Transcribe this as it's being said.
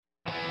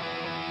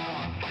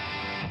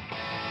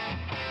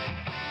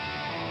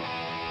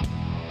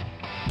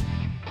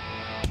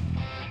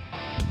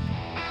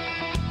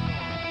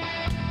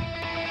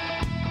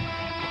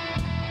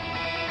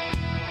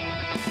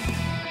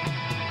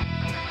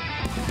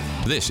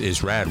This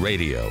is RAD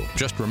Radio.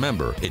 Just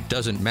remember, it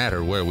doesn't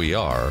matter where we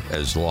are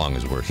as long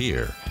as we're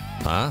here.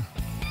 Huh?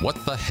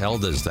 What the hell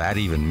does that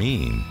even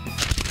mean?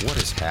 What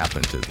has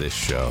happened to this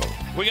show?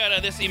 We got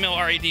this email,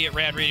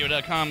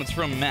 rad@radradio.com. It's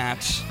from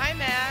Matt. Hi,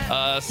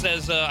 Matt.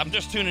 Says, I'm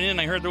just tuning in.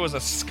 I heard there was a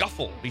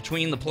scuffle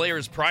between the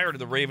players prior to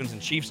the Ravens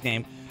and Chiefs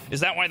game. Is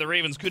that why the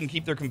Ravens couldn't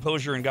keep their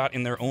composure and got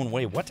in their own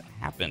way? What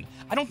happened?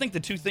 I don't think the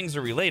two things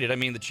are related. I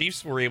mean, the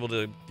Chiefs were able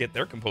to get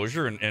their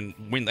composure and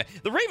win. The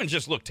Ravens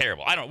just looked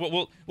terrible. I don't.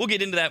 We'll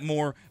get into that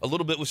more a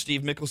little bit with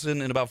Steve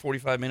Mickelson in about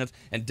 45 minutes,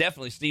 and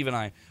definitely Steve and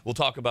I will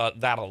talk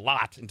about that a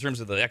lot in terms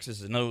of the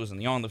X's and O's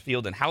and the on the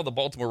field and how the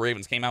Baltimore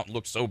Ravens came out and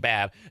looked so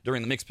bad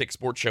during the Mixed Pick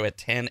Sports Show at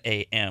 10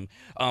 a.m.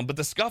 But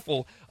the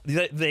scuffle,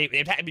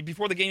 it had,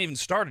 before the game even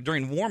started,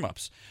 during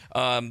warm-ups,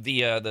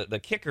 the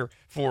kicker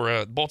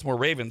for Baltimore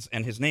Ravens,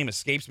 and his name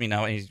escapes me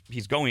now, and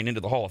he's going into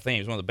the Hall of Fame.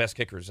 He's one of the best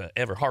kickers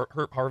ever.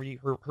 Harvey,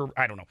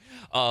 I don't know.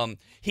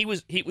 He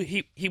was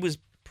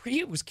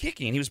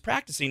kicking. He was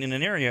practicing in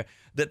an area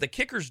that the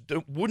kickers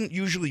wouldn't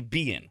usually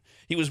be in.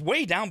 He was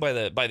way down by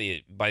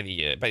the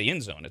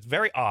end zone. It's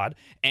very odd.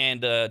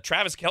 And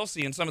Travis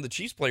Kelce and some of the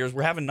Chiefs players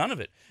were having none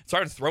of it.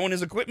 Started throwing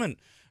his equipment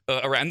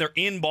around. They're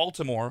in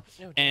Baltimore,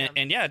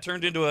 and yeah, it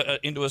turned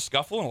into a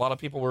scuffle, and a lot of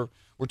people were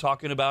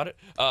talking about it.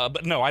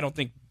 But no, I don't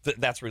think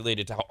that's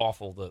related to how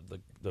awful the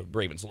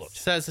Ravens looked.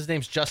 Says his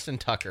name's Justin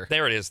Tucker.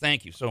 There it is.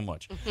 Thank you so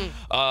much.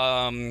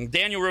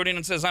 Daniel wrote in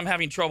and says, I'm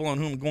having trouble on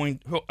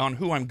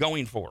who I'm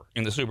going for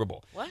in the Super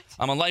Bowl. What?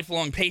 I'm a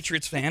lifelong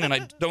Patriots fan, and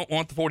I don't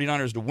want the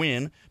 49ers to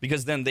win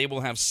because then they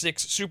will have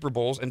 6 Super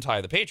Bowls and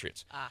tie the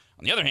Patriots.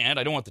 On the other hand,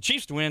 I don't want the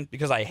Chiefs to win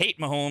because I hate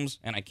Mahomes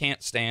and I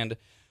can't stand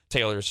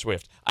Taylor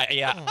Swift. I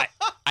get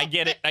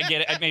it.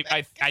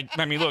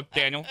 I mean, look,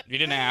 Daniel, you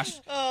didn't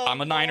ask.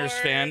 I'm a Niners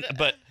fan,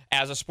 but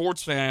as a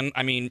sports fan,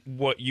 I mean,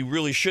 what you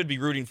really should be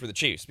rooting for the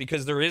Chiefs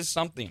because there is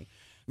something.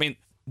 I mean,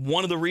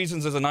 one of the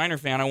reasons as a Niner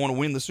fan I want to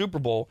win the Super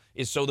Bowl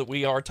is so that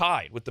we are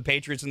tied with the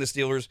Patriots and the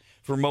Steelers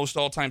for most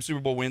all-time Super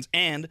Bowl wins,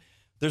 and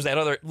there's that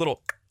other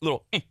little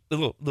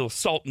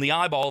salt in the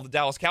eyeball of the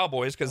Dallas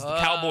Cowboys because the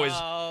Cowboys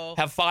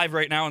have 5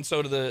 right now, and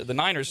so do the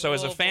Niners. So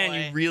as a fan,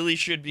 you really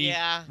should be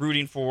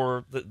rooting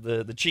for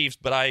the Chiefs.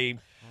 But I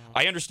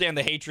understand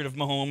the hatred of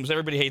Mahomes.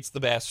 Everybody hates the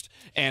best.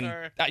 And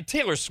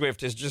Taylor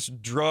Swift has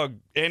just drug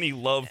any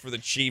love for the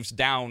Chiefs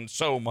down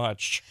so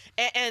much.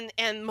 And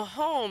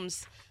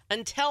Mahomes,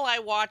 until I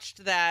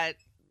watched that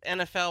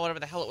NFL,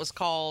 whatever the hell it was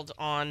called,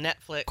 on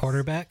Netflix.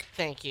 Quarterback?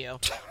 Thank you.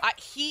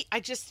 He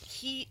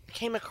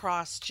came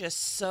across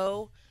just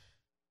so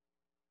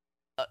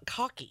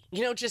cocky.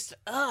 You know, just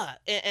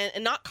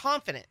and not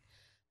confident,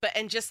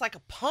 and just like a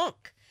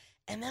punk.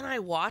 And then I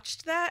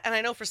watched that, and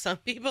I know for some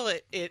people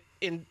it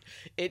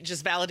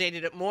just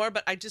validated it more,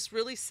 but I just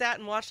really sat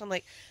and watched. I'm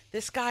like,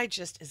 this guy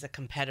just is a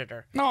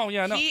competitor. No.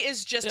 He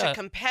is just a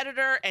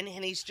competitor, and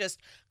he's just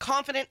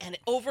confident and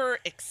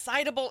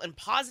over-excitable and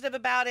positive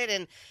about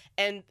it.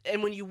 And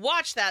when you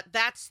watch that,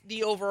 that's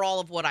the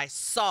overall of what I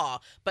saw.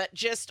 But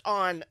just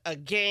on a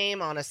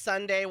game, on a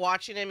Sunday,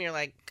 watching him, you're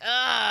like,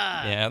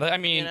 Yeah, I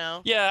mean, you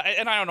know? Yeah,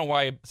 and I don't know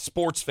why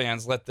sports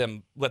fans let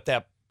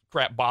that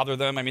crap bother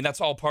them. I mean,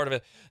 that's all part of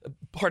it,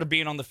 part of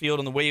being on the field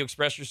and the way you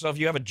express yourself.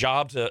 You have a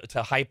job to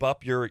hype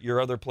up your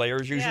other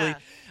players usually. Yeah.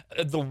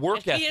 The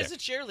work ethic. He is a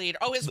cheerleader.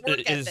 Oh, his work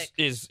ethic.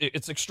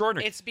 It's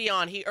extraordinary. It's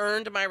beyond. He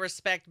earned my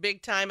respect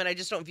big time, and I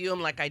just don't view him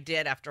like I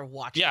did after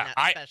watching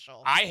that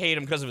special. I hate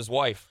him because of his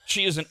wife.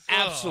 She is an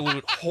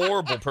absolute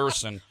horrible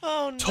person.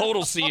 Oh, no.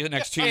 Total see you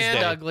next Tuesday.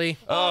 And ugly.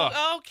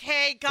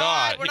 Okay,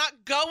 God. We're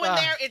not going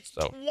there. It's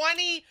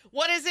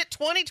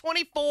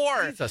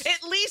 2024. Jesus.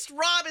 At least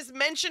Rob is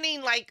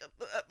mentioning, like,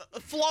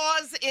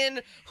 flaws in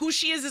who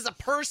she is as a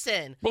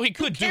person. Well, he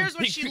could who cares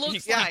what she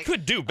looks like? He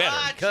could do better.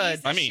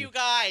 Jesus, I mean, you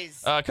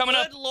guys. Coming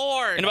Good up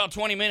Lord. in about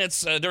 20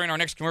 minutes during our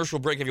next commercial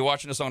break, if you're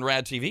watching us on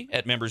RAD TV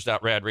at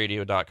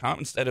members.radradio.com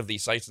instead of the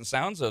sights and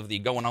sounds of the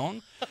going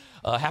on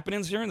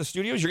happenings here in the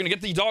studios, you're going to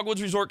get the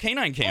Dogwoods Resort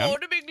Canine Cam. Oh,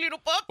 the big little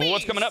puppies. Well,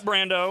 what's coming up,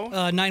 Brando?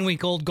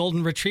 9-week-old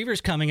golden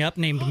retriever's coming up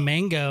named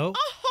Mango.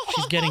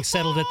 She's getting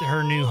settled at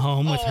her new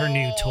home with her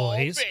new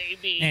toys.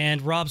 Baby.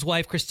 And Rob's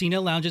wife, Christina,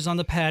 lounges on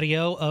the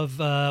patio of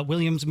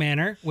Williams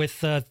Manor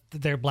with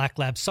their black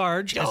lab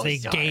Sarge as they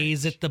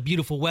gaze at the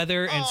beautiful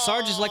weather. And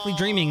Sarge is likely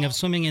dreaming of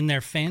swimming in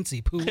their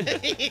fancy pool.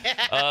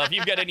 If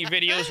you've got any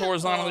videos,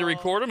 horizontally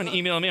record them and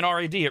email them in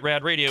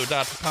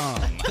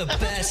rad@radradio.com. The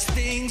best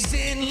things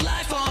in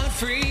life aren't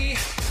free.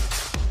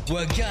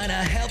 We're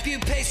gonna help you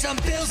pay some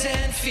bills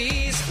and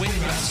fees.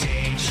 Windrow's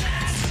change.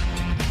 That's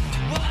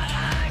what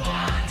I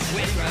want.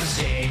 Windrow's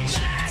change.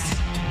 That's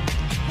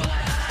what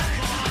I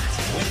want.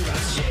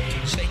 Windrow's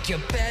change. Make your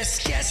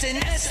best guess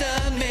and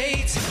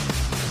estimate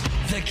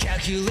the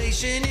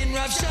calculation in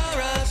rough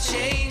shore of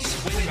change.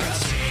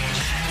 Windrow's change.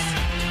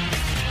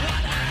 That's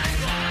what I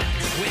want.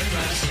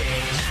 Windrow's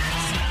change.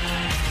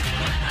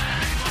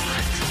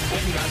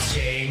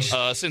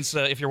 Since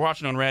if you're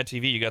watching on RAD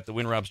TV, you got the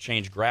Win Rob's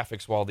Change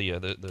graphics while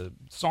the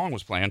song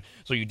was playing,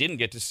 so you didn't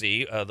get to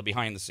see the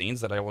behind the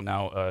scenes that I will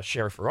now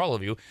share for all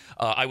of you.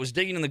 I was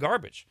digging in the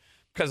garbage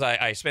because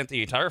I spent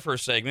the entire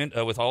first segment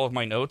with all of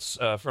my notes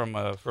from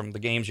the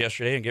games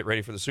yesterday and get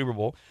ready for the Super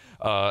Bowl,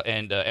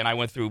 and I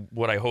went through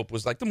what I hope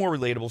was like the more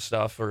relatable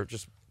stuff or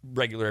just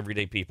regular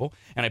everyday people,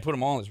 and I put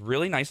them all in this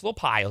really nice little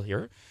pile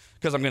here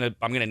because I'm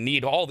gonna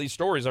need all these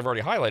stories I've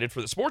already highlighted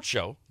for the sports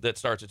show that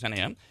starts at 10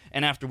 a.m.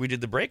 And after we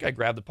did the break, I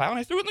grabbed the pile and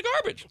I threw it in the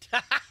garbage.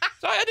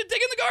 So I had to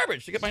dig in the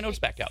garbage to get my notes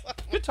back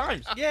out. Good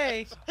times.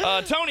 Yay.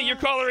 Tony, you're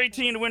caller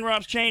 18 to win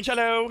Rob's change.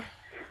 Hello.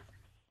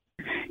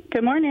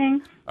 Good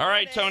morning. All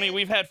right, Tony,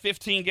 we've had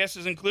 15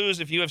 guesses and clues.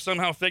 If you have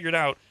somehow figured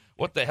out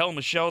what the hell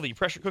Michelle, the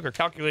pressure cooker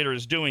calculator,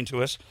 is doing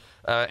to us,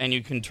 and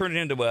you can turn it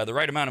into the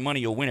right amount of money,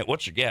 you'll win it.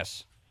 What's your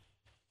guess?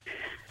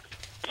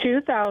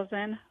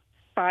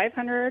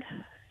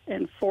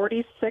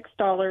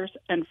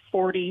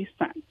 $2,546.40.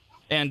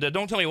 And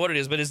don't tell me what it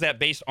is, but is that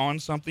based on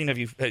something? Have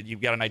you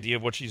got an idea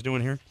of what she's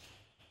doing here?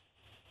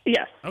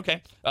 Yes.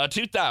 Okay.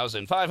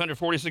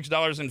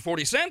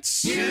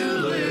 $2,546.40. You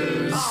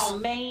lose. Oh,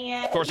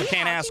 man. Of course, I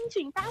can't ask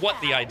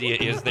what the idea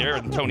is there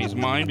in Tony's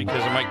mind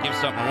because it might give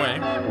something away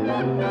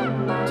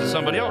to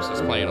somebody else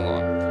that's playing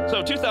along.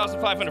 So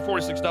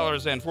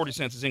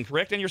 $2,546.40 is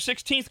incorrect. And your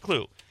 16th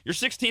clue. Your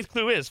 16th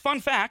clue is,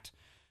 fun fact,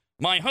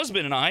 my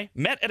husband and I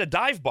met at a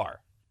dive bar.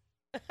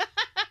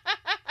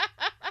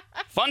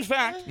 Fun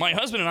fact, my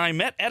husband and I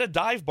met at a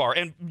dive bar.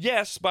 And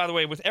yes, by the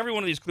way, with every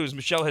one of these clues,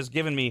 Michelle has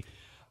given me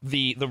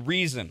the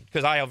reason,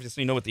 because I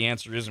obviously know what the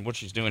answer is and what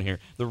she's doing here,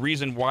 the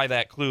reason why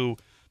that clue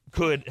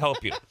could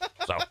help you.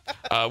 So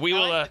we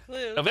will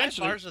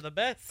eventually. Bars are the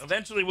best.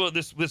 Eventually,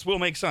 this will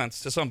make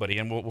sense to somebody,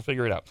 and we'll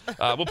figure it out.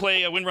 We'll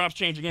play Win Rob's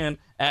Change again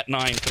at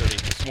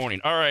 9:30 this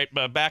morning. All right,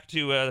 back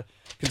to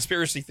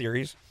conspiracy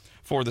theories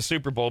for the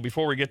Super Bowl.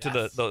 Before we get to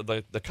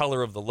the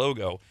color of the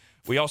logo,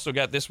 we also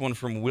got this one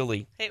from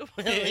Willie. Hey,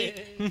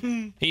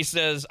 Willie. He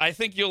says, I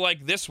think you'll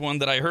like this one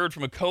that I heard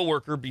from a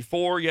coworker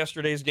before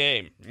yesterday's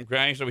game.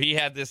 Okay, so he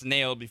had this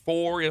nailed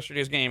before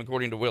yesterday's game,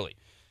 according to Willie.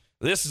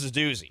 This is a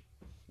doozy.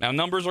 Now,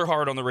 numbers are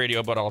hard on the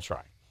radio, but I'll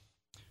try.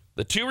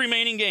 The two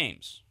remaining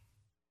games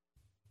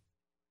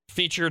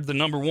featured the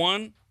number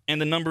 1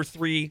 and the number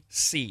 3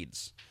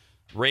 seeds.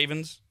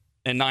 Ravens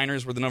and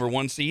Niners were the number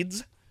 1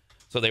 seeds.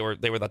 So they were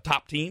the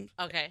top team.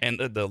 Okay. And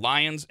the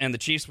Lions and the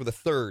Chiefs were the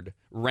third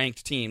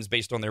ranked teams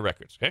based on their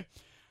records. Okay.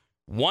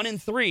 1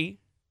 and 3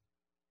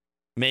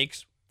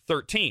 makes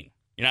 13.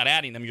 You're not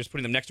adding them, you're just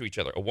putting them next to each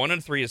other. A 1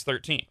 and 3 is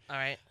 13. All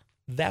right.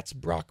 That's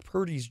Brock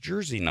Purdy's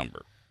jersey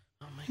number.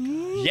 Oh my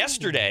God.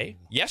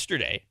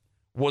 Yesterday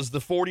was the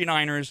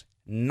 49ers'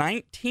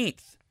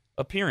 19th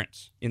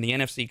appearance in the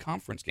NFC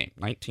conference game.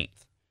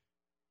 19th.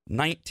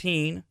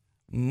 19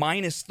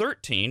 minus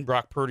 13,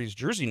 Brock Purdy's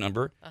jersey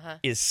number,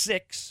 is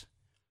 6.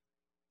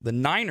 The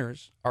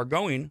Niners are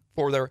going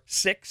for their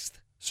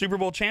 6th Super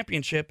Bowl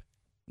championship.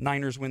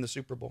 Niners win the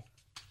Super Bowl.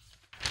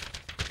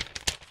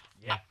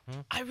 Yeah.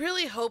 I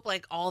really hope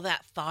like all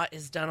that thought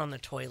is done on the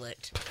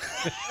toilet,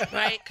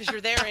 right? Because you're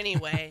there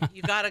anyway.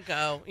 You gotta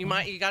go. You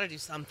gotta do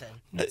something.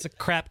 It's a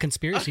crap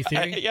conspiracy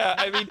theory. Yeah,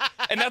 I mean,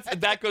 and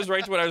that goes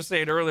right to what I was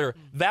saying earlier.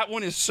 That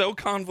one is so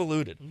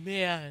convoluted.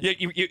 Man.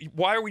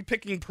 Why are we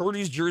picking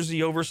Purdy's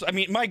jersey over? I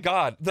mean, my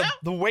God,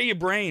 the way your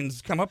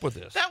brains come up with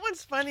this. That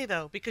one's funny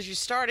though because you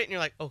start it and you're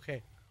like,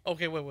 okay,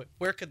 wait,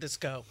 where could this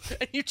go?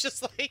 And you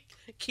just like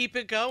keep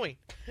it going.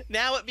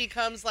 Now it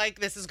becomes like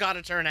this has got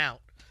to turn out.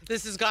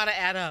 This has got to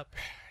add up.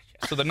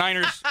 So the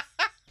Niners,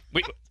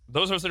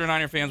 those of us that are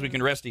Niner fans, we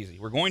can rest easy.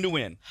 We're going to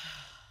win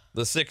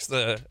the sixth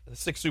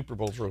Super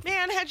Bowl trophy.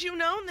 Man, had you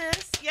known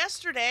this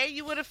yesterday,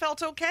 you would have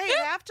felt okay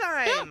at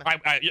halftime.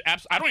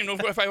 I don't even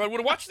know if I would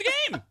have watched the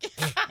game.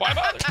 Why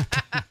bother?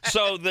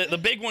 So the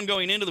big one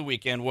going into the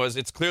weekend was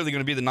it's clearly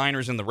going to be the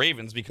Niners and the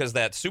Ravens because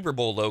that Super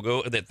Bowl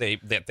logo that they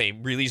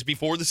released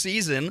before the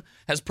season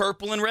has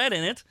purple and red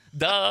in it.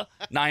 Duh.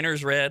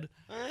 Niners red,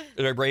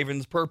 the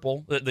Ravens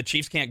purple. The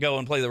Chiefs can't go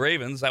and play the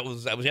Ravens. That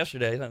was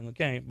yesterday.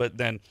 Okay, but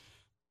then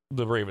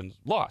the Ravens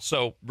lost.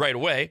 So right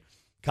away,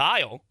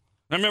 Kyle.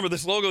 Now remember,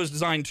 this logo was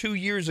designed 2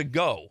 years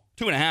ago,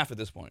 2.5 at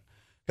this point.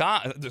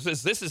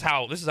 This is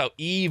how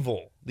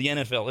evil the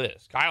NFL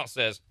is. Kyle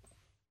says,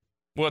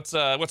 "What's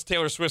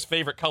Taylor Swift's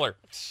favorite color?"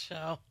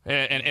 So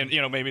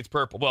and maybe it's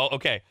purple. Well,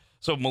 okay.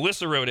 So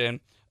Melissa wrote in,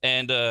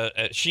 and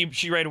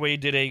she right away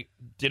did a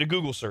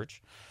Google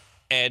search,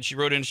 and she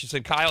wrote in. She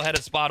said Kyle had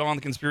it spot on.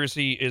 The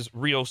conspiracy is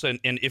real. And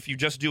if you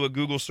just do a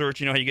Google search,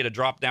 you know how you get a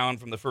drop down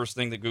from the first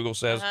thing that Google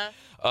says.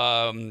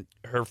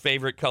 Her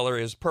favorite color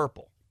is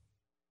purple.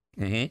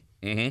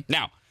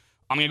 Now,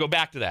 I'm going to go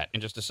back to that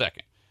in just a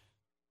second.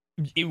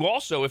 You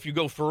also, if you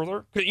go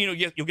further, you'll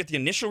get the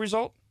initial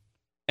result,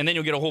 and then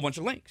you'll get a whole bunch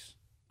of links.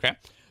 Okay,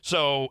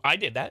 so I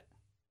did that,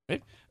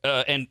 okay?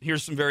 And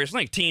here's some various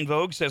links. Teen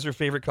Vogue says her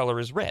favorite color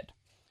is red.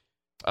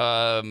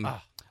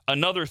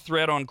 Another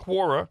thread on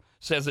Quora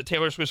says that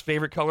Taylor Swift's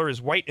favorite color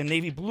is white and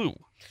navy blue.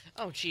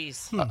 Oh,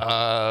 jeez.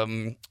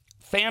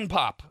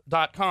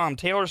 Fanpop.com,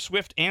 Taylor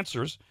Swift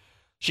answers.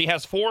 She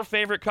has 4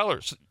 favorite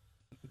colors.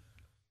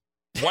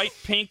 White,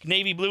 pink,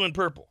 navy blue, and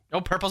purple.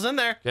 Oh, purple's in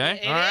there. Okay.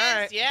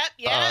 It is.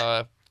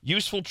 Yep.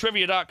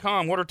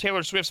 UsefulTrivia.com. What are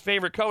Taylor Swift's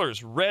favorite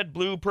colors? Red,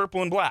 blue,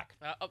 purple, and black.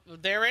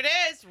 There it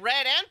is,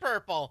 red and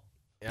purple.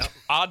 Yep.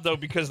 Odd, though,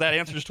 because that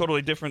answer is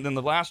totally different than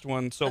the last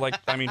one. So, like,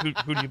 I mean,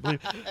 who do you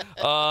believe?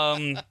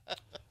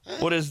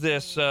 What is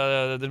this?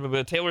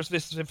 Taylor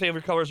Swift's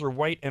favorite colors are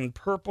white and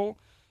purple.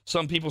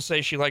 Some people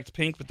say she liked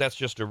pink, but that's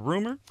just a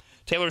rumor.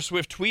 Taylor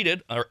Swift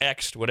tweeted, or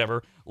X'd,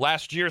 whatever,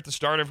 last year at the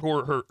start of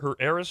her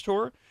Eras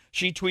tour.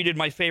 She tweeted,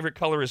 "My favorite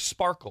color is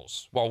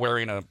sparkles," while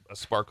wearing a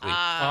sparkly.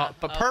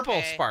 But purple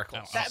Okay.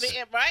 sparkles.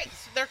 Right?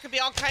 So there could be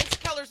all kinds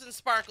of colors and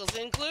sparkles,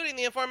 including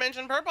the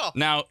aforementioned purple.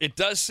 Now, it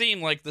does seem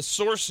like the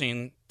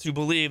sourcing to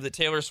believe that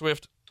Taylor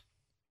Swift's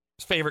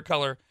favorite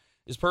color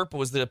is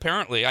purple is that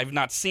apparently, I've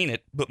not seen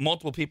it, but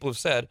multiple people have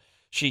said,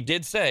 she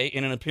did say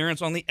in an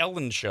appearance on The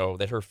Ellen Show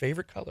that her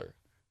favorite color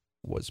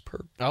was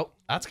purple. Oh,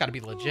 that's got to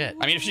be legit.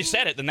 I mean, if she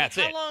said it, then that's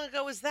How it. long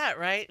ago was that,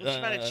 right? She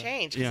might have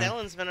changed because yeah.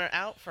 Ellen's been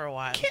out for a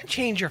while. You can't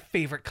change your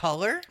favorite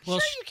color. Well,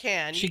 Sure you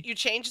can. she- You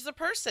change as a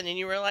person and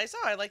you realize,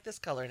 oh, I like this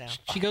color now.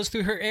 She goes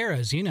through her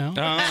eras, you know.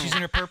 Oh. She's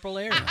in her purple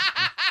era.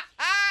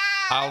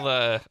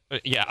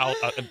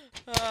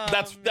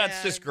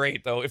 That's just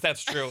great though. If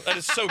that's true, that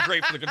is so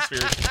great for the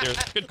conspiracy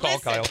theorists. Good call,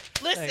 Kyle.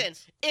 Listen,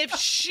 if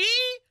she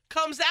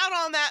comes out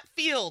on that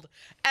field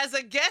as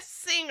a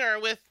guest singer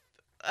with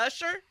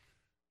Usher,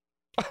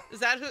 is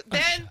that who?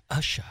 Then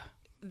Usher.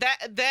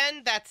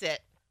 then that's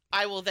it.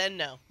 I will then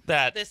know.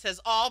 That This has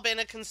all been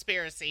a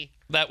conspiracy.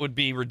 that would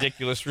be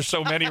ridiculous for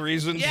so many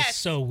reasons. Yes.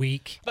 So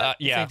weak.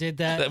 Yeah. If they did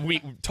that. We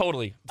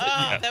totally. Oh,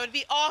 yeah. that would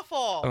be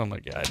awful. Oh my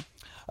god.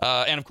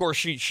 And of course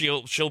she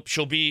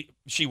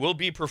will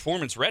be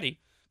performance ready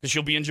because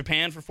she'll be in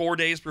Japan for 4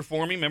 days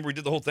performing. Remember we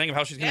did the whole thing of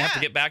how she's gonna have to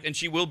Yeah. get back, and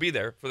she will be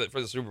there for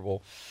the Super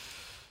Bowl.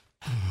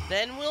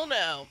 Then we'll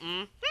know.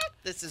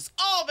 This has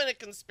all been a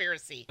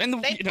conspiracy. And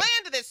They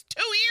planned this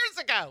 2 years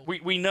ago.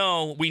 We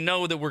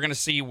know that we're gonna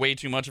see way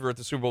too much of her at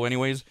the Super Bowl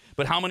anyways.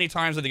 But how many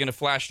times are they gonna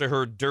flash to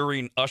her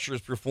during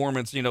Usher's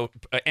performance? You know,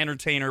 an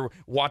entertainer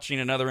watching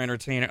another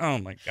entertainer. Oh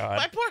my god.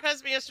 My poor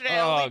husband yesterday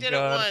Oh, only did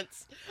God. it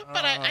once.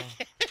 But I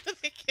came into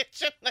the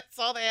kitchen and I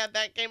saw they had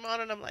that game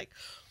on and I'm like,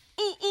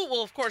 ooh.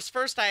 Well, of course,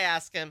 first I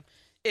ask him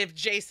if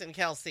Jason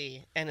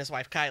Kelsey and his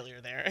wife Kylie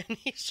are there. And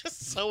he's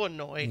just so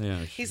annoyed.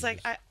 Yeah, He's like,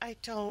 I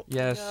don't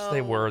Yes, know.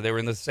 they were. They were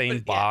in the same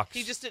But, box.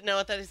 he just didn't know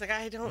what that. He's like,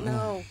 I don't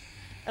know.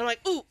 And I'm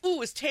like,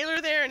 ooh, is Taylor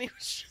there? And he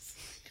was just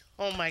like,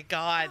 oh my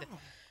God.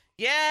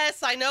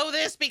 Yes, I know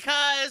this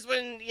because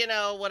when,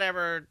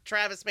 whatever,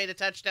 Travis made a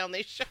touchdown,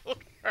 they showed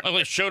her. Well,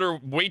 they showed her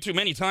way too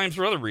many times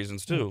for other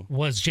reasons too.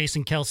 Was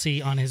Jason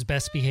Kelsey on his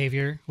best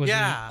behavior? Was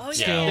Yeah. he Oh, yeah.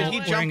 still Did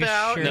he wearing jump a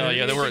out? shirt? No,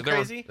 yeah, Anything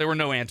crazy? there were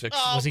no antics.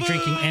 Oh, Was he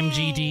drinking boo.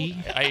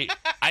 MGD?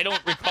 I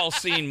don't recall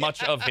seeing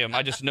much of him.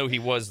 I just know he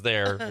was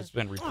there. It's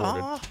been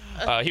reported.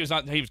 He was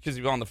because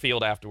he was on the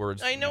field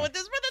afterwards. I know what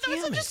this, but that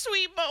was such a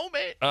sweet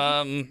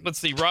moment. Let's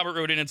see. Robert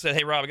wrote in and said,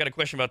 "Hey Rob, I got a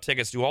question about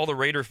tickets. Do all the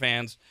Raider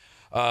fans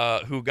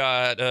who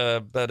got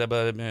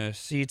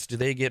seats, do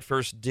they get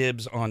first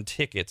dibs on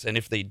tickets? And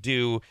if they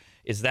do,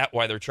 is that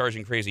why they're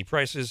charging crazy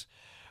prices?"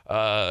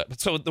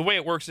 So the way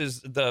it works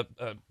is the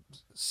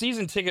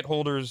season ticket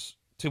holders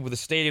to the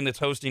stadium that's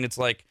hosting, I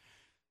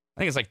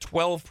think it's like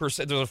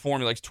 12%. There's a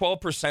formula, like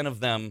 12% of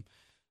them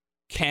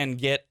can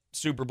get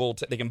Super Bowl.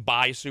 They can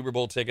buy Super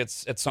Bowl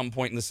tickets at some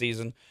point in the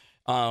season.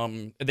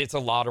 It's a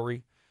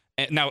lottery.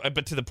 And now,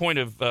 but to the point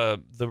of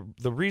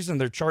the reason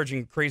they're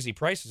charging crazy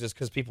prices is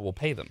because people will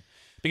pay them.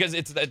 Because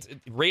it's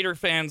Raider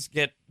fans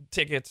get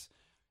tickets.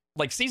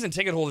 Like season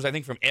ticket holders, I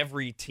think from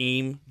every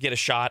team get a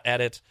shot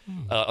at it,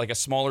 like a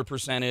smaller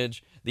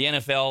percentage. The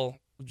NFL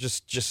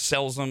just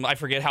sells them. I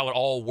forget how it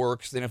all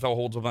works. The NFL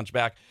holds a bunch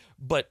back,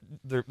 but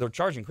they're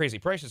charging crazy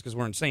prices because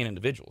we're insane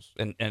individuals,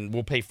 and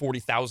we'll pay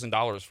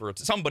 $40,000 for it.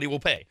 Somebody will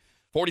pay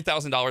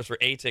 $40,000 for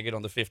a ticket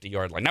on the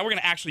 50-yard line. Now we're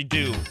gonna actually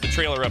do the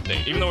trailer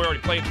update, even though we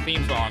already played the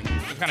theme song.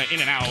 We're kind of in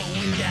and out.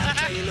 Going down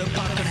Trailer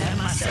Park, gonna have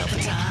myself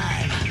a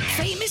time.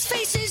 Famous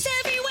faces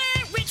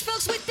everywhere, rich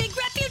folks with big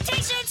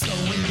reputations.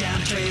 Going down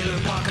Trailer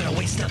Park, gonna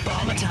waste up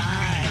all my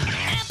time.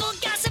 Apple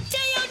gossip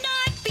day or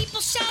night,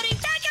 people shouting,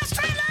 that guy's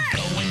Trailer.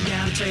 Going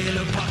down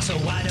Trailer Park, so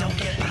I don't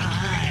get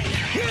behind.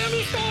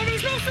 Many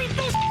stories, mostly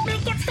this,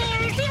 make up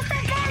stories,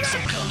 so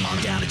come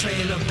on down to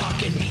Trailer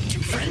Park and meet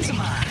two friends of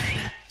mine.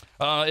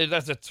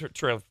 That's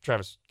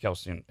Travis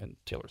Kelce and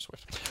Taylor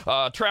Swift.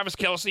 Travis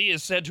Kelce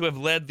is said to have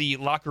led the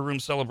locker room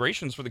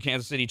celebrations for the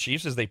Kansas City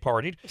Chiefs as they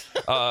partied.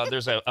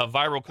 There's a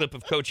viral clip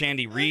of Coach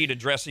Andy Reid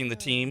addressing the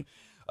team.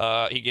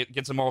 He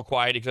gets them all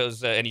quiet. He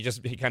goes, and he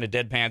kind of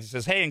deadpans. He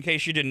says, "Hey, in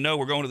case you didn't know,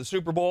 we're going to the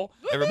Super Bowl."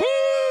 Everybody,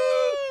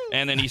 woo!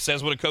 And then he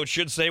says what a coach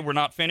should say: "We're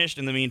not finished.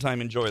 In the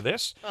meantime, enjoy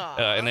this."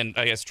 And then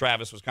I guess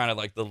Travis was kind of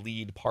like the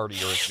lead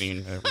partier, it's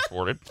being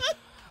reported.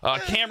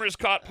 Cameras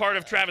caught part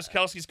of Travis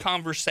Kelce's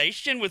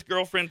conversation with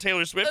girlfriend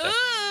Taylor Swift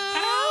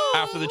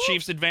after the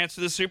Chiefs advanced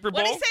to the Super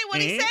Bowl.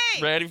 What'd he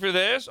say? Ready for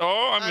this?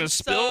 Oh, I'm going to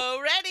spill. So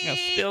ready. I'm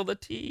gonna spill the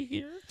tea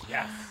here.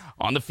 Yeah.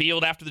 On the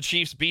field after the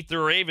Chiefs beat the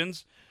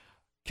Ravens,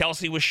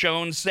 Kelce was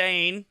shown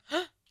saying,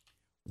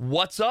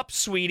 "What's up,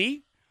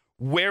 sweetie?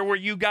 Where were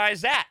you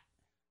guys at?"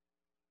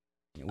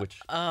 Which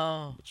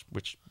Oh.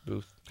 which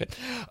booth? Okay.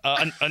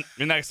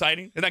 Isn't that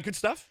exciting? Isn't that good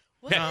stuff?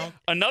 What? Okay.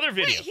 Another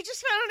video. Wait, he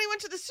just found out he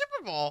went to the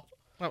Super Bowl.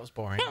 That was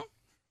boring.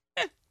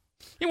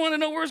 He wanted to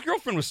know where his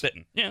girlfriend was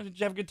sitting. Yeah, did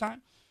you have a good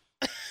time?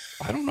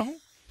 I don't know.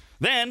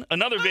 Then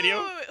another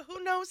video. Wait,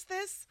 who knows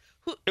this?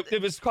 Who?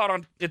 It was caught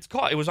on. It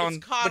was on.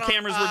 The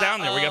cameras were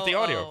down there. We got the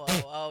audio.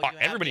 You have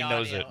Everybody the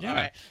knows audio. it. Yeah. All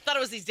right. Thought it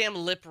was these damn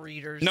lip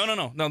readers. No.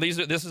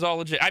 This is all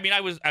legit.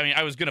 I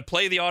was gonna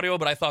play the audio,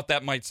 but I thought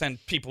that might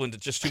send people into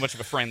just too much of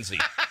a frenzy.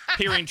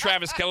 Hearing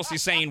Travis Kelce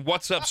saying,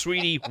 "What's up,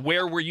 sweetie?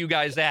 Where were you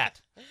guys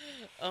at?"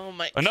 Oh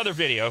my. Another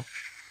video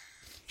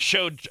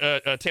showed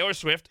Taylor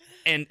Swift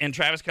and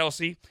Travis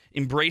Kelce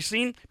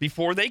embracing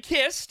before they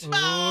kissed.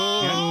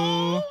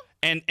 Oh.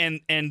 And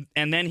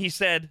then he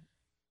said,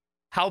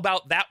 "How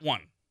about that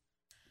one?"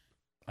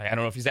 I don't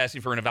know if he's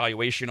asking for an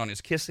evaluation on his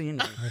kissing.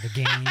 Or the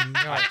game.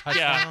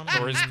 Yeah,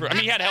 or his. I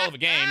mean, he had a hell of a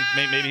game.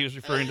 Maybe he was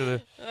referring to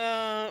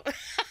the.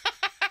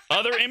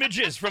 Other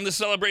images from the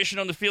celebration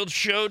on the field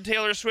showed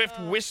Taylor Swift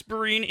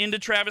whispering into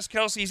Travis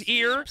Kelce's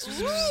ear,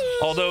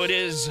 although it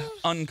is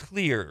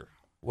unclear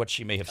what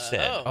she may have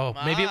said Oh,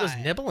 maybe it was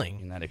my.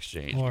 nibbling. in that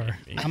exchange. Or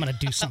I'm going to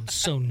do something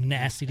so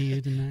nasty to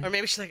you tonight. Or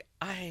maybe she's like,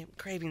 I'm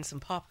craving some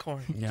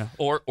popcorn. Yeah,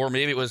 or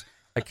maybe it was,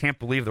 I can't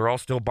believe they're all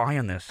still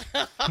buying this.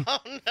 Oh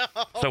no.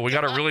 So we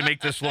got to really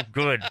make this look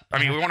good. I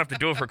mean, we won't have to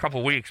do it for a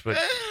couple weeks, but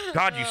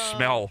God, you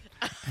smell.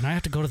 And I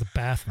have to go to the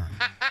bathroom.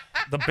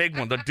 The big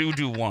one, the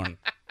doo-doo one.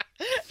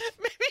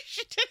 Maybe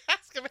she did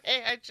ask him,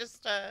 hey, I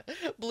just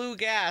blew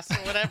gas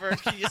or whatever.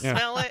 Can you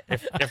smell it?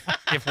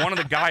 If one of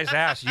the guys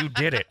asked, you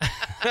did it.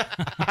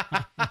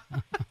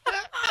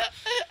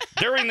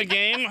 During the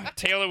game,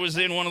 Taylor was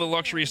in one of the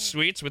luxury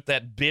suites with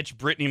that bitch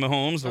Brittany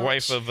Mahomes, the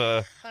wife of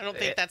I don't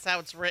think that's how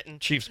it's written.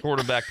 Chiefs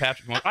quarterback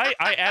Patrick Mahomes.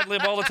 I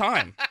ad-lib all the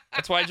time.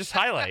 That's why I just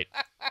highlight.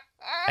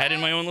 Add in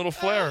my own little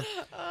flair.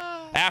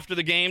 After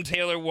the game,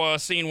 Taylor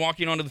was seen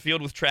walking onto the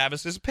field with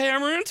Travis's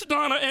parents,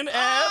 Donna and Ed.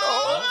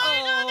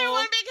 I know, they're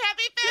one big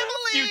happy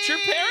family. Future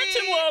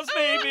parent-in-laws,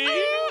 maybe.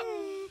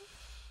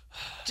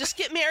 Just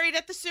get married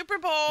at the Super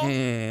Bowl.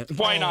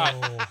 Why not?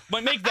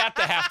 But make that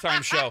the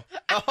halftime show.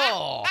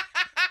 Oh.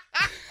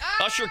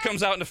 Usher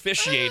comes out and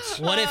officiates.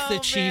 What if the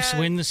Chiefs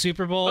win the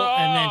Super Bowl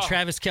and then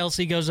Travis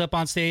Kelce goes up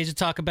on stage to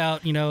talk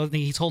about,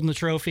 he's holding the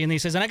trophy and he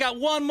says, and I got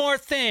one more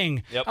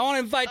thing. Yep. I want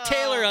to invite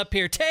Taylor up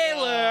here.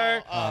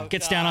 Taylor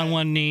gets down on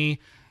one knee.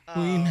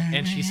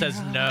 And she says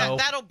no.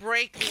 That'll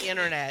break the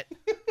internet.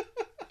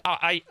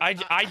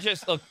 I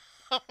just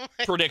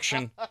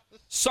prediction.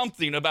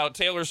 Something about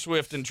Taylor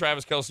Swift and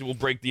Travis Kelce will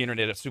break the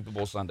internet at Super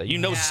Bowl Sunday. You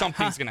know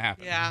something's going to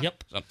happen. Yeah.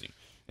 Yep. Something.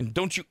 And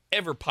don't you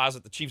ever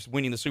posit the Chiefs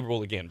winning the Super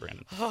Bowl again,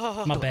 Brandon.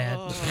 My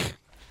bad.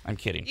 I'm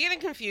kidding. You're getting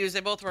confused. They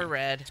both were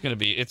red. I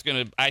think it's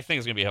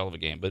gonna be a hell of a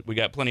game, but we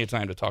got plenty of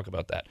time to talk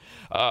about that.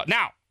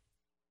 Now,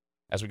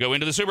 as we go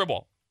into the Super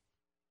Bowl,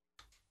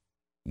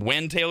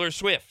 when Taylor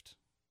Swift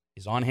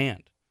is on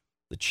hand,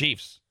 the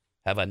Chiefs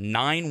have a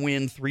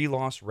 9-win,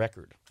 3-loss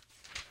record.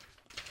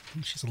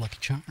 She's a lucky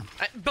charm.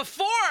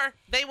 Before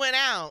they went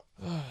out,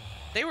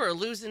 they were a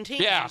losing team.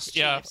 Yeah. these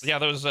Chiefs.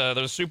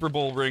 Those Super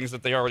Bowl rings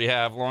that they already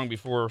have long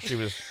before she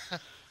was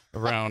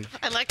around.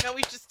 I like how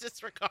we just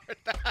disregard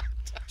that.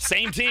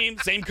 Same team,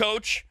 same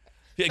coach.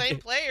 Same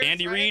players,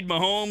 Andy right? Reid,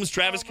 Mahomes,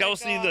 Travis Oh my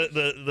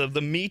Kelce,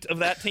 the meat of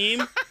that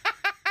team.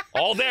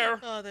 All there.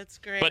 Oh, that's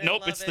great. But I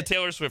nope, love it's it. the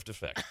Taylor Swift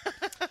effect.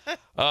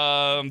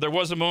 There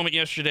was a moment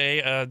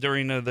yesterday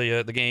during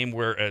the game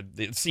where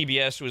the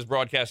CBS, who was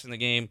broadcasting the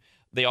game,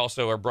 they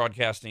also are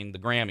broadcasting the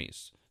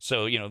Grammys.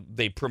 So,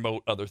 they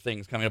promote other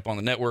things coming up on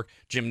the network.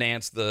 Jim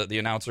Nance, the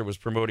announcer, was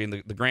promoting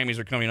the Grammys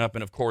are coming up.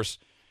 And, of course,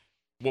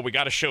 we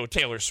got to show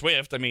Taylor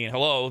Swift. I mean,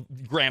 hello,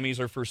 Grammys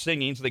are for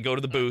singing, so they go to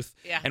the booth.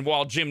 Yeah. And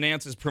while Jim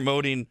Nance is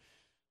promoting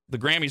the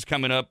Grammys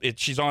coming up,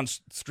 she's on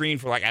screen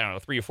for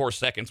 3 or 4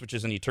 seconds, which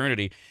is an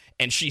eternity.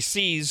 And she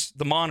sees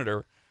the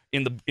monitor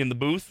in the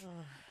booth,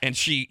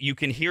 and you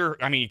can hear.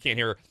 I mean, you can't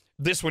hear her.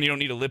 This one, you don't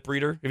need a lip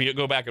reader. If you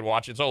go back and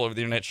watch, it's all over the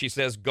internet. She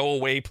says, "Go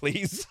away,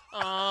 please."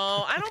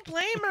 Oh, I don't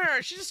blame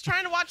her. She's just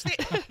trying to watch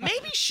the.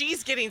 Maybe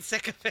she's getting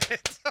sick of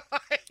it.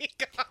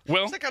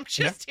 Well, it's like I'm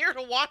just here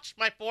to watch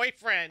my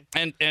boyfriend.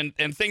 And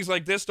things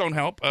like this don't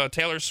help.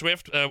 Taylor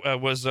Swift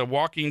was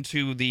walking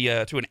to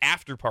to an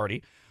after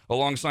party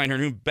alongside her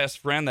new best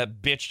friend,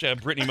 that bitch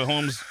Brittany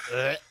Mahomes,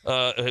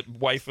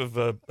 wife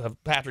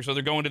of Patrick. So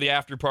they're going to the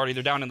after party.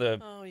 They're down in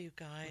the. Oh, you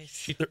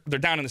guys. They're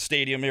down in the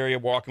stadium area,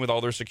 walking with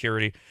all their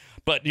security.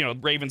 But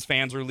Ravens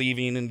fans are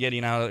leaving and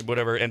getting out,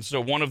 whatever. And so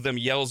one of them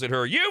yells at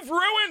her, "You've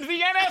ruined the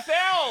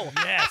NFL!"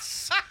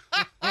 Yes.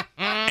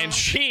 And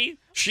she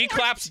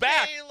claps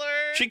back. Taylor.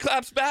 She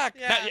claps back.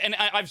 Yeah. Now, and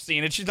I've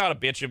seen it. She's not a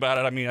bitch about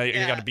it. I mean,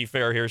 you got to be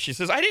fair here. She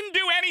says, "I didn't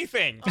do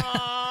anything."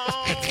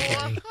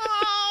 Oh.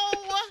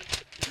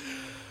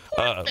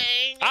 Poor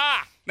thing.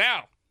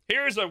 Now,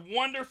 here's a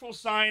wonderful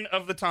sign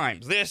of the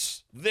times.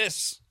 This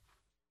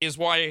is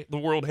why the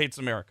world hates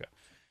America.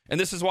 And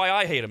this is why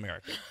I hate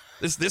America.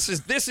 This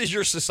is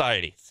your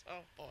society. Oh,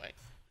 boy.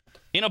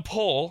 In a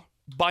poll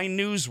by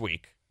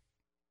Newsweek,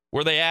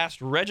 where they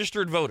asked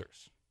registered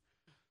voters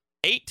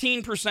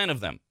 18% of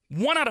them,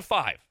 1 out of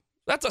 5.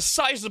 That's a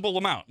sizable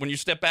amount when you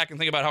step back and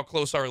think about how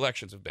close our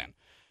elections have been.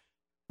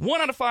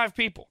 1 out of 5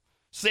 people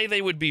say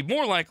they would be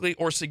more likely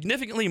or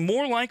significantly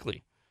more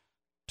likely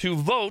to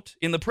vote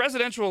in the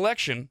presidential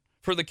election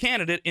for the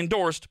candidate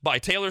endorsed by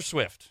Taylor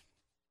Swift.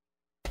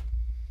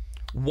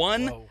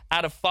 1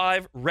 out of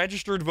 5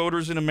 registered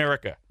voters in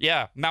America.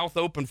 Yeah, mouth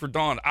open for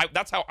Dawn.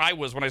 That's how I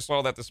was when I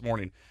saw that this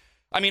morning.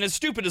 I mean, as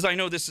stupid as I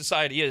know this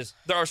society is,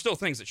 there are still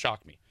things that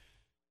shock me.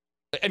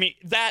 I mean,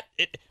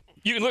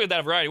 you can look at that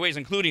a variety of ways,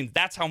 including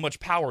that's how much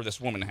power this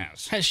woman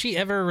has. Has she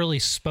ever really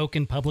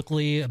spoken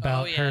publicly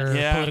about her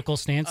political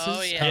stances?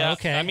 Oh, yeah. Oh,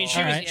 okay. I mean, she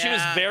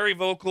was very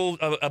vocal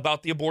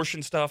about the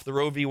abortion stuff, the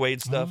Roe v.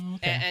 Wade stuff. Oh,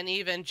 okay. And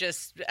even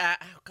just,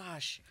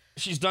 gosh.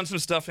 She's done some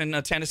stuff in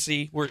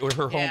Tennessee, where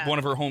her home, one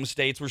of her home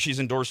states, where she's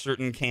endorsed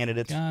certain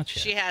candidates. Gotcha.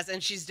 She has,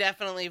 and she's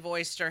definitely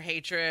voiced her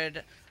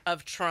hatred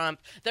of Trump.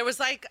 There was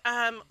like,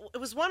 it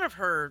was one of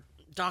her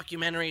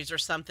documentaries or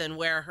something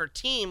where her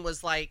team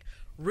was like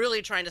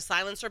really trying to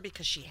silence her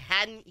because she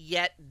hadn't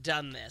yet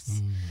done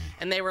this.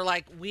 And they were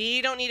like,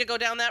 we don't need to go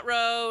down that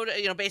road,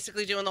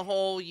 basically doing the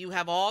whole, you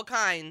have all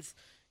kinds,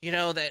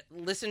 that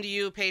listen to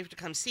you, pay to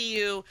come see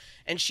you.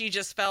 And she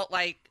just felt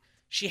like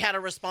she had a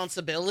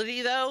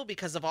responsibility, though,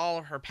 because of all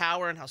of her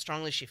power and how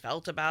strongly she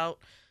felt about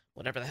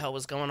whatever the hell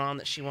was going on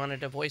that she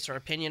wanted to voice her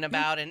opinion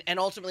about. And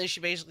ultimately, she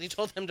basically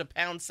told them to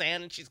pound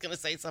sand, and she's going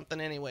to say something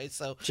anyway.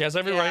 So she has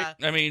every right.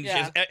 I mean,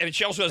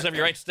 she also has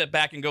every right to step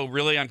back and go,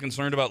 really, I'm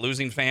concerned about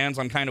losing fans.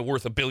 I'm kind of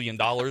worth $1 billion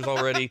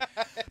already.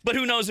 But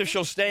who knows if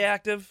she'll stay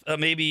active?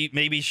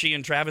 Maybe she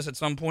and Travis at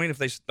some point, if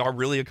they are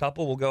really a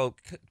couple, will go,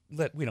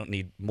 we don't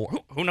need more.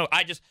 Who knows?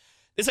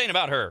 This ain't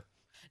about her.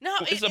 No,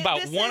 it's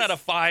about 1 out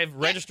of 5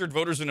 registered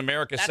voters in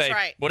America say,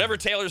 whatever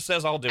Taylor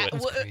says, I'll do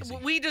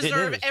it. We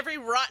deserve every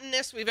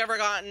rottenness we've ever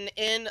gotten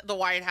in the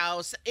White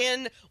House,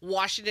 in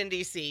Washington,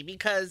 D.C.,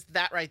 because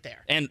that right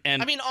there. And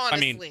I mean,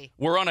 honestly.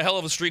 We're on a hell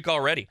of a streak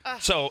already.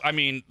 So, I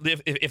mean,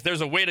 if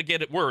there's a way to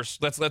get it worse,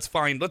 let's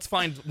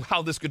find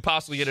how this could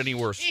possibly get any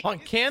worse.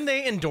 Can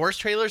they endorse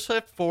Taylor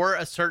Swift for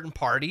a certain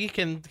party?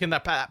 Can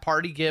that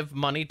party give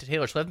money to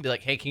Taylor Swift and be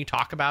like, hey, can you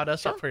talk about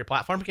us for your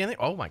platform? Can they?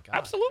 Oh, my God.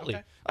 Absolutely.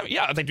 Okay. I mean,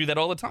 they do that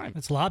all the time.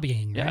 It's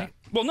lobbying, right?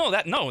 Well,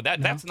 that's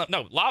not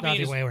lobbying.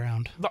 The other way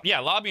around. Yeah,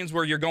 lobbying's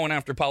where you're going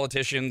after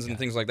politicians and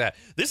things like that.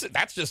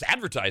 That's just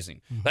advertising.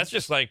 That's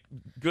just like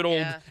good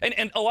old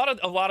and a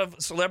lot of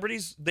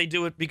celebrities, they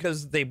do it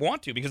because they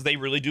want to, because they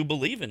really do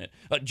believe in it.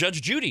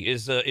 Judge Judy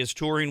is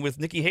touring with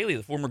Nikki Haley,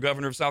 the former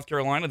governor of South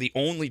Carolina, the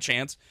only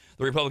chance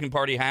the Republican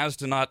Party has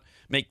to not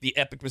make the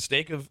epic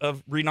mistake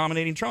of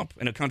renominating Trump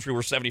in a country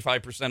where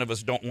 75% of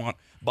us don't want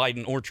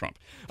Biden or Trump.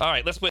 All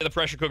right, let's play the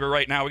pressure cooker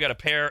right now. We got a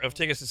pair of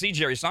tickets to see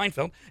Jerry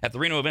Seinfeld at the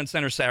Reno Event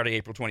Center Saturday,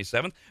 April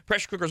 27th.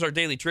 Pressure cooker is our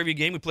daily trivia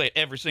game. We play it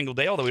every single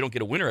day, although we don't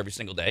get a winner every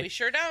single day. We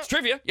sure don't. It's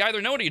trivia. You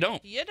either know it or you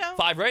don't. You don't.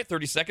 5 right,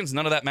 30 seconds.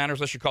 None of that matters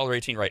unless you're caller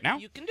 18 right now.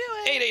 You can do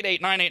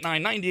it.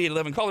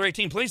 888-989-9811. Caller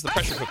 18, please. The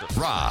pressure cooker.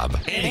 Rob,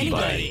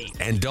 anybody,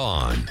 and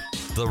Dawn.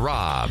 The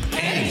Rob,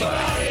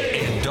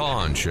 anybody, and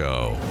Dawn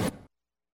Show.